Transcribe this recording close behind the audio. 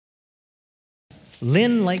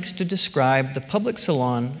Lynn likes to describe the Public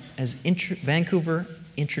Salon as Vancouver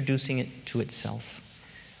introducing it to itself.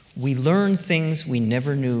 We learn things we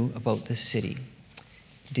never knew about this city.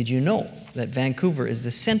 Did you know that Vancouver is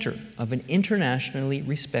the center of an internationally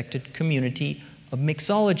respected community of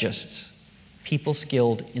mixologists, people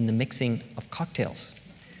skilled in the mixing of cocktails?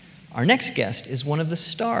 Our next guest is one of the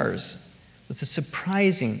stars with a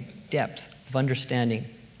surprising depth of understanding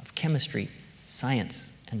of chemistry,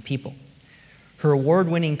 science, and people. Her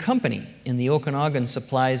award-winning company in the Okanagan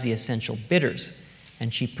supplies the essential bitters,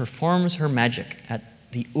 and she performs her magic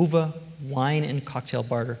at the Uva Wine and Cocktail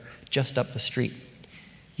Bar just up the street.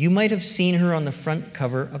 You might have seen her on the front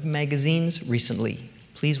cover of magazines recently.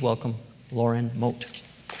 Please welcome Lauren Mote.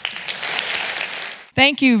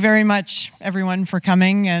 Thank you very much, everyone, for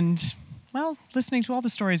coming and, well, listening to all the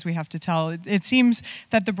stories we have to tell. It seems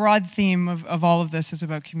that the broad theme of all of this is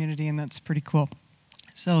about community, and that's pretty cool.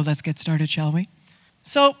 So let's get started, shall we?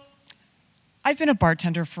 So I've been a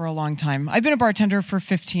bartender for a long time. I've been a bartender for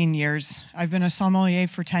 15 years. I've been a sommelier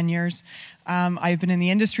for 10 years. I've been in the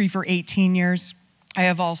industry for 18 years. I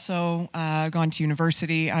have also gone to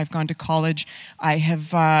university. I've gone to college. I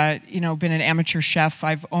have, been an amateur chef.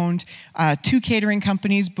 I've owned 2 catering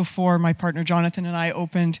companies before my partner Jonathan and I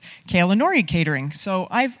opened Kale and Nori Catering. So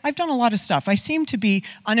I've done a lot of stuff. I seem to be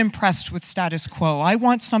unimpressed with status quo. I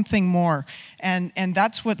want something more, and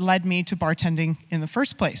that's what led me to bartending in the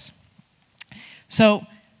first place. So,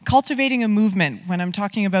 cultivating a movement, when I'm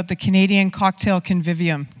talking about the Canadian cocktail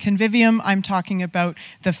convivium. Convivium, I'm talking about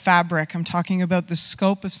the fabric. I'm talking about the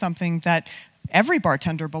scope of something that every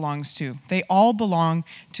bartender belongs to. They all belong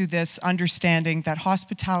to this understanding that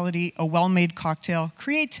hospitality, a well-made cocktail,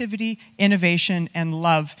 creativity, innovation, and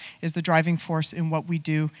love is the driving force in what we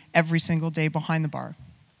do every single day behind the bar.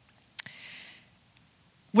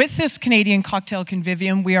 With this Canadian cocktail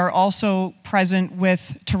convivium, we are also present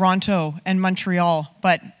with Toronto and Montreal,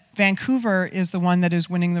 but Vancouver is the one that is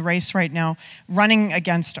winning the race right now, running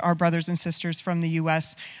against our brothers and sisters from the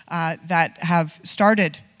US that have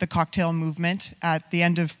started the cocktail movement at the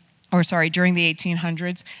end of, during the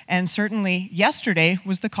 1800s, and certainly yesterday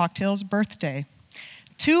was the cocktail's birthday.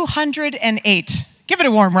 208. Give it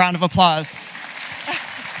a warm round of applause.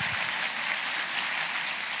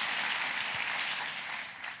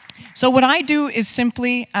 So what I do is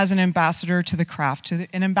simply as an ambassador to the craft,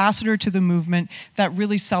 an ambassador to the movement that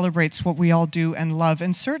really celebrates what we all do and love,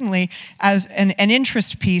 and certainly as an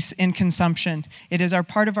interest piece in consumption. It is our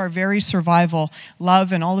part of our very survival,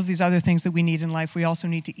 love, and all of these other things that we need in life. We also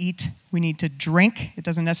need to eat, we need to drink. It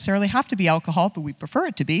doesn't necessarily have to be alcohol, but we prefer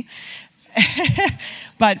it to be.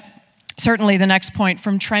 But certainly the next point,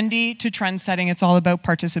 from trendy to trend-setting, it's all about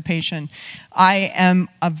participation. I am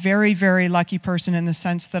a very, very lucky person in the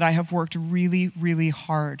sense that I have worked really, really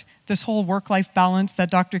hard. This whole work-life balance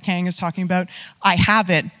that Dr. Kang is talking about, I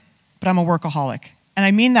have it, but I'm a workaholic. And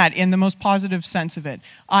I mean that in the most positive sense of it.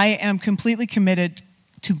 I am completely committed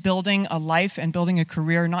to building a life and building a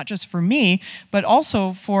career, not just for me, but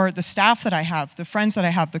also for the staff that I have, the friends that I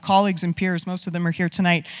have, the colleagues and peers, most of them are here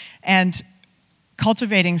tonight, and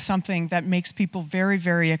cultivating something that makes people very,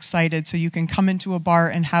 very excited so you can come into a bar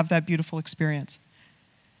and have that beautiful experience.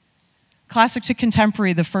 Classic to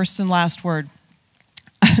contemporary, the first and last word.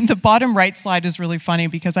 The bottom right slide is really funny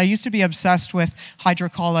because I used to be obsessed with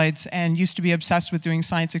hydrocolloids and used to be obsessed with doing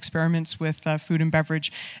science experiments with food and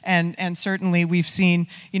beverage. And certainly we've seen,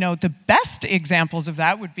 the best examples of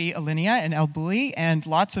that would be Alinea and El Bulli and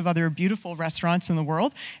lots of other beautiful restaurants in the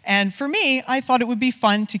world. And for me, I thought it would be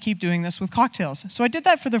fun to keep doing this with cocktails. So I did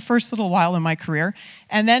that for the first little while in my career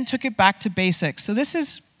and then took it back to basics. So this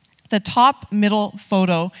is the top middle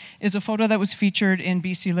photo is a photo that was featured in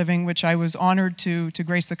BC Living, which I was honored to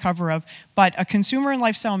grace the cover of, but a consumer and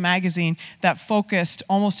lifestyle magazine that focused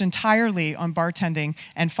almost entirely on bartending,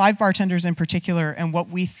 and 5 bartenders in particular, and what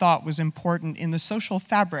we thought was important in the social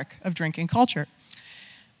fabric of drinking culture.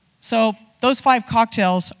 So those 5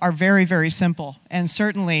 cocktails are very, very simple, and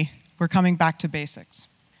certainly we're coming back to basics.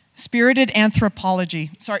 Spirited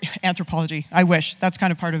anthropology, I wish, that's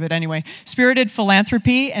kind of part of it anyway. Spirited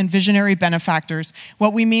philanthropy and visionary benefactors.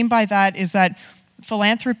 What we mean by that is that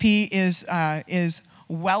philanthropy is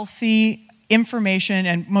wealthy information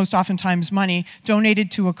and most oftentimes money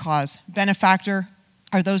donated to a cause. Benefactor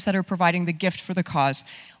are those that are providing the gift for the cause.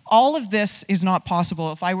 All of this is not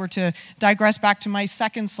possible. If I were to digress back to my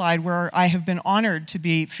second slide where I have been honored to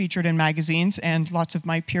be featured in magazines and lots of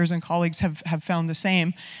my peers and colleagues have found the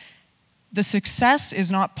same, the success is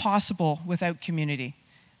not possible without community.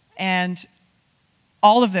 And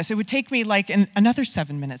all of this, it would take me like another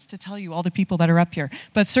 7 minutes to tell you all the people that are up here.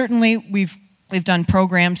 But certainly we've We've done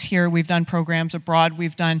programs here, we've done programs abroad,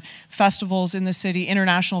 we've done festivals in the city,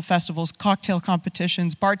 international festivals, cocktail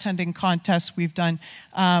competitions, bartending contests, we've done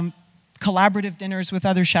collaborative dinners with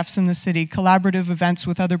other chefs in the city, collaborative events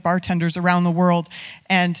with other bartenders around the world,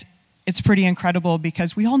 and it's pretty incredible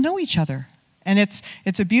because we all know each other. And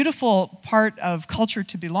it's a beautiful part of culture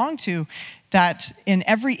to belong to, that in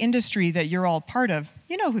every industry that you're all part of,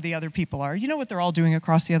 you know who the other people are. You know what they're all doing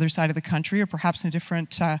across the other side of the country, or perhaps in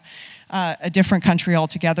a different country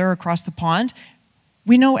altogether across the pond.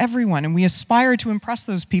 We know everyone, and we aspire to impress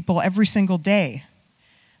those people every single day.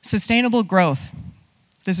 Sustainable growth.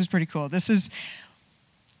 This is pretty cool. This is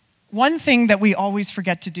one thing that we always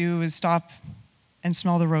forget to do, is stop and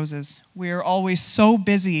smell the roses. We're always so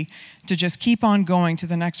busy to just keep on going to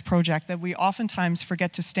the next project that we oftentimes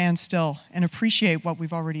forget to stand still and appreciate what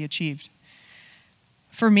we've already achieved.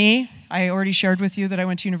 For me, I already shared with you that I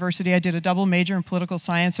went to university. I did a double major in political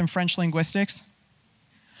science and French linguistics.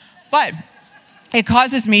 But it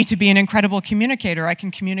causes me to be an incredible communicator. I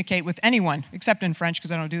can communicate with anyone, except in French,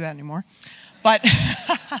 because I don't do that anymore. But,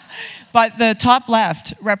 but the top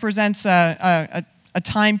left represents a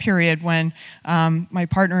time period when my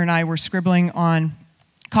partner and I were scribbling on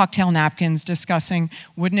cocktail napkins, discussing,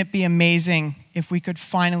 wouldn't it be amazing if we could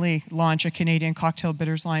finally launch a Canadian cocktail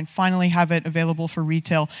bitters line, finally have it available for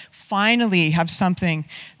retail, finally have something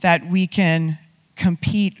that we can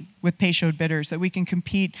compete with Peychaud bitters, that we can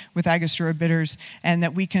compete with Angostura bitters, and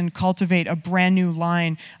that we can cultivate a brand new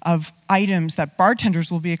line of items that bartenders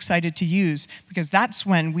will be excited to use, because that's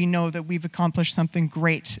when we know that we've accomplished something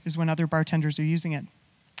great, is when other bartenders are using it.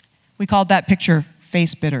 We called that picture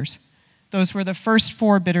Face Bitters. Those were the first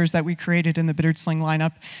 4 bitters that we created in the Bittered Sling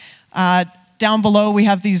lineup. Down below, we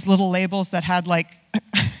have these little labels that had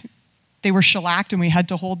they were shellacked, and we had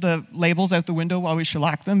to hold the labels out the window while we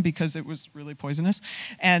shellacked them because it was really poisonous.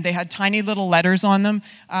 And they had tiny little letters on them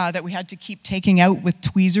that we had to keep taking out with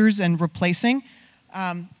tweezers and replacing.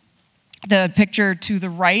 The picture to the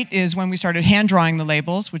right is when we started hand drawing the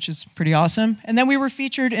labels, which is pretty awesome. And then we were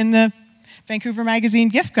featured in the Vancouver Magazine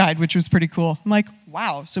gift guide, which was pretty cool. I'm like,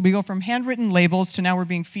 wow. So we go from handwritten labels to now we're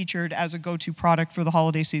being featured as a go-to product for the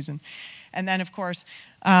holiday season. And then, of course,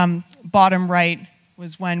 bottom right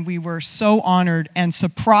was when we were so honored and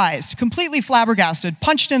surprised, completely flabbergasted,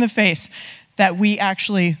 punched in the face, that we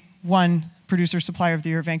actually won Producer Supplier of the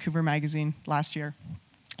Year at Vancouver Magazine last year.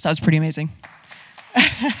 So that was pretty amazing.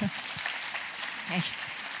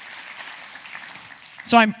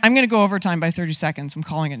 So I'm going to go over time by 30 seconds. I'm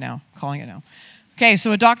calling it now. Okay,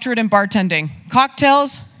 so a doctorate in bartending.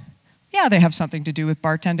 Cocktails, yeah, they have something to do with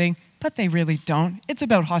bartending, but they really don't. It's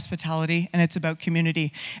about hospitality, and it's about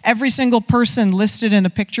community. Every single person listed in a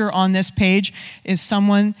picture on this page is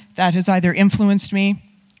someone that has either influenced me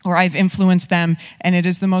or I've influenced them, and it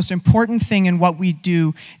is the most important thing in what we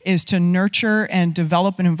do, is to nurture and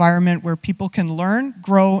develop an environment where people can learn,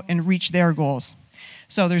 grow, and reach their goals.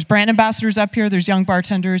 So there's brand ambassadors up here, there's young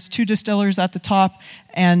bartenders, 2 distillers at the top,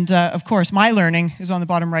 and of course my learning is on the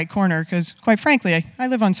bottom right corner, because quite frankly, I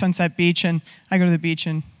live on Sunset Beach, and I go to the beach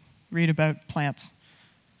and read about plants.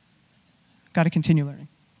 Got to continue learning.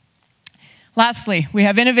 Lastly, we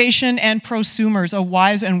have innovation and prosumers, a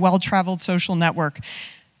wise and well-traveled social network.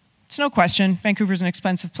 It's no question, Vancouver's an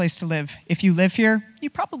expensive place to live. If you live here, you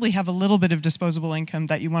probably have a little bit of disposable income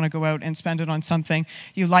that you want to go out and spend it on something.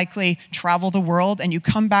 You likely travel the world, and you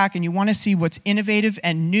come back and you want to see what's innovative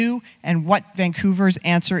and new and what Vancouver's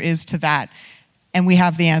answer is to that. And we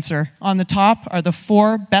have the answer. On the top are the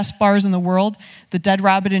 4 best bars in the world: the Dead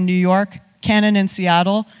Rabbit in New York, Cannon in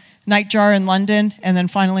Seattle, Nightjar in London, and then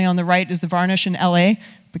finally on the right is the Varnish in LA.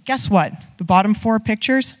 But guess what? The bottom 4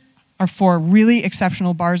 pictures are 4 really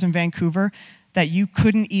exceptional bars in Vancouver that you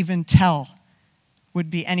couldn't even tell would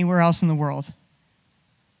be anywhere else in the world.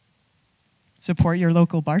 Support your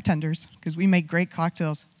local bartenders, because we make great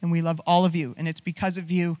cocktails, and we love all of you, and it's because of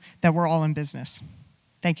you that we're all in business.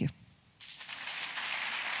 Thank you.